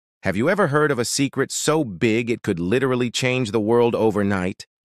Have you ever heard of a secret so big it could literally change the world overnight?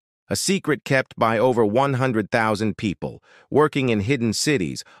 A secret kept by over 100,000 people, working in hidden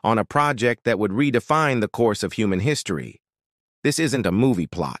cities on a project that would redefine the course of human history. This isn't a movie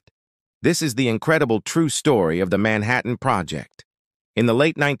plot. This is the incredible true story of the Manhattan Project. In the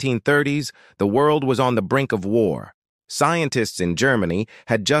late 1930s, the world was on the brink of war. Scientists in Germany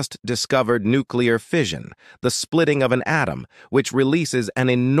had just discovered nuclear fission, the splitting of an atom, which releases an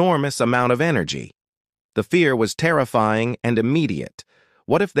enormous amount of energy. The fear was terrifying and immediate.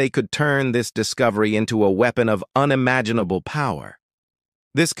 What if they could turn this discovery into a weapon of unimaginable power?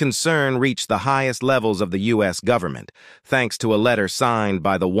 This concern reached the highest levels of the U.S. government, thanks to a letter signed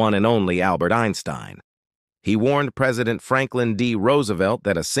by the one and only Albert Einstein. He warned President Franklin D. Roosevelt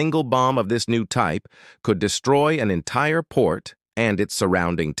that a single bomb of this new type could destroy an entire port and its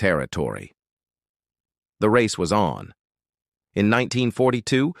surrounding territory. The race was on. In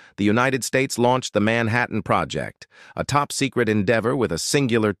 1942, the United States launched the Manhattan Project, a top-secret endeavor with a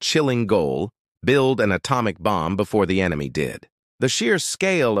singular, chilling goal: build an atomic bomb before the enemy did. The sheer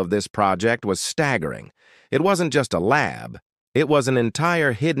scale of this project was staggering. It wasn't just a lab. It was an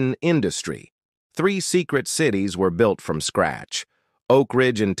entire hidden industry. 3 secret cities were built from scratch: Oak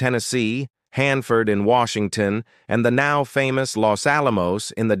Ridge in Tennessee, Hanford in Washington, and the now famous Los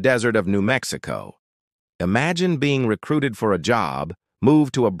Alamos in the desert of New Mexico. Imagine being recruited for a job,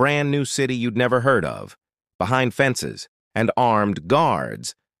 moved to a brand new city you'd never heard of, behind fences and armed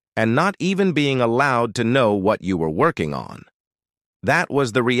guards, and not even being allowed to know what you were working on. That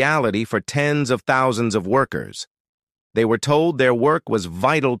was the reality for tens of thousands of workers. They were told their work was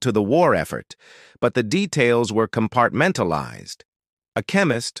vital to the war effort, but the details were compartmentalized. A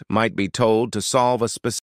chemist might be told to solve a specific